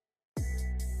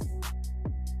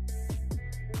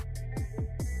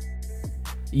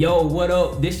Yo, what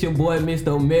up? This your boy,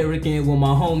 Mr. American, with my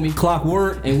homie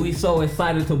Clockwork. And we so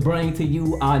excited to bring to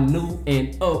you our new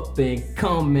and up and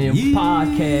coming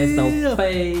podcast, The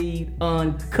Fade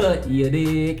Uncut, you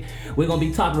dig? We're gonna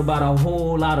be talking about a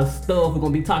whole lot of stuff. We're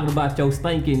gonna be talking about your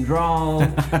stinking draws.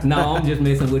 No, I'm just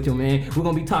messing with you, man. We're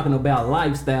gonna be talking about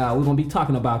lifestyle. We're gonna be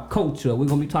talking about culture. We're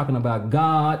gonna be talking about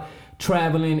God,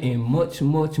 traveling, and much,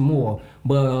 much more.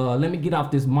 But let me get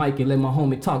off this mic and let my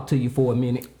homie talk to you for a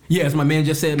minute. Yeah, as my man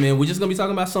just said, man, we're just going to be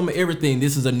talking about some of everything.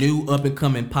 This is a new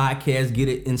up-and-coming podcast. Get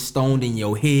it installed in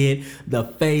your head. The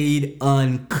Fade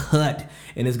Uncut.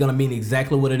 And it's going to mean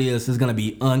exactly what it is. It's going to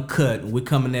be uncut. We're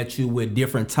coming at you with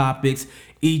different topics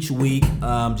each week.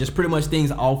 Just pretty much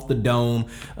things off the dome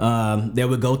that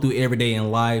we go through every day in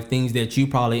life. Things that you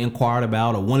probably inquired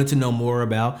about or wanted to know more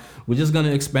about. We're just going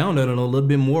to expound on it a little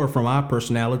bit more from our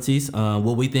personalities,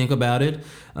 what we think about it.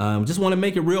 Just want to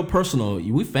make it real personal.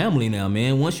 We family now,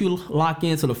 man. Once you lock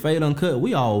into the Fade Uncut,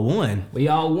 we all one. We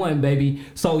all one, baby.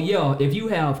 So, yeah, if you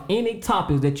have any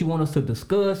topics that you want us to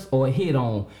discuss or hit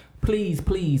on,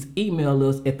 please email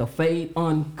us at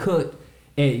thefadeuncut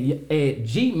at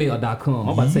gmail.com.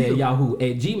 I'm about to say at Yahoo,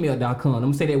 at gmail.com. I'm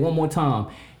going to say that one more time.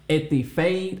 At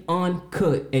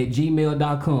thefadeuncut at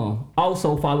gmail.com.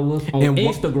 Also follow us on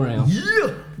Instagram.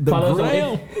 The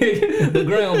ground. The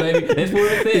ground, baby. That's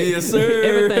where it's at. Yes, sir.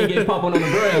 Everything gets popping on the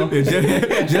ground.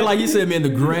 just like you said, man, the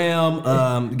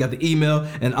gram, you got the email,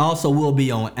 and also we'll be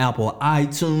on Apple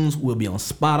iTunes, we'll be on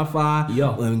Spotify,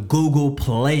 and Google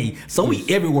Play. So we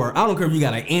everywhere. I don't care if you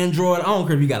got an Android, I don't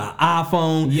care if you got an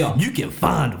iPhone, you can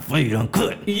find the Fade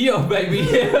Uncut. Yeah, baby.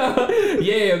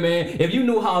 Yeah, man. If you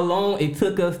knew how long it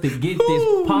took us to get this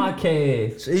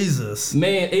podcast. Jesus.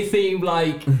 Man, it seemed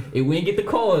like if we didn't get the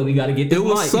card, we got to get the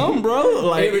mic. Some, bro.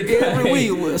 Like every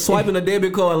week, swiping a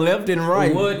debit card left and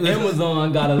right. What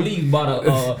Amazon got at least about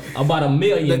 $1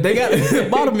 million. They got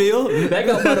about $1 million. They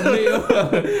got about $1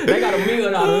 million. They got $1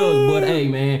 million out of us. But hey,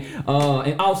 man.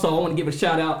 And also, I want to give a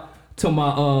shout out to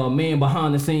my man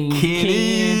behind the scenes,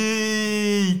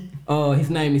 Kenny. His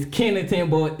name is Kennington,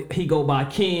 but he go by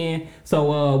Ken.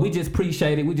 So we just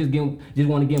appreciate it. We just want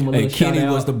to give him a little shout out.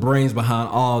 Kenny was the brains behind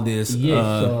all this. Yes,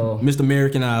 Mr.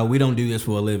 American and I, we don't do this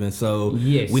for a living. So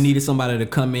we needed somebody to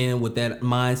come in with that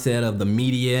mindset of the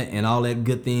media and all that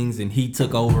good things, and he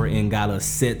took over and got us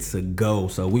set to go.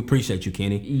 So we appreciate you,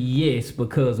 Kenny. Yes,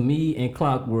 because me and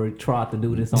Clockwork tried to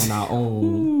do this on our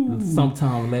own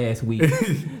sometime last week.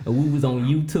 We was on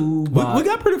YouTube. We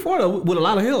got pretty far though, with a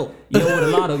lot of help. Yeah, with a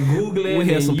lot of Googling. We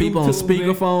had some people on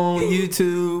YouTubing. speakerphone,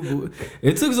 YouTube.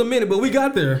 It took us a minute, but we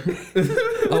got there.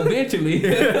 Eventually.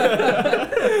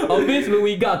 Eventually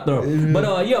we got there.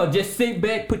 But just sit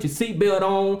back, put your seatbelt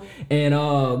on,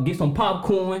 and get some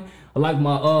popcorn. Like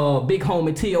my big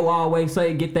homie T.O. always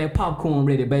say, get that popcorn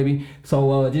ready, baby.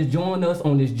 So just join us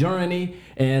on this journey.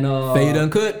 And Fade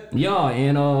Uncut. Yeah,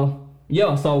 and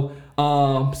so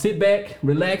sit back,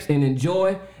 relax, and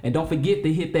enjoy. And don't forget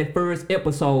to hit that first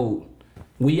episode.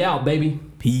 We out, baby.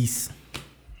 Peace.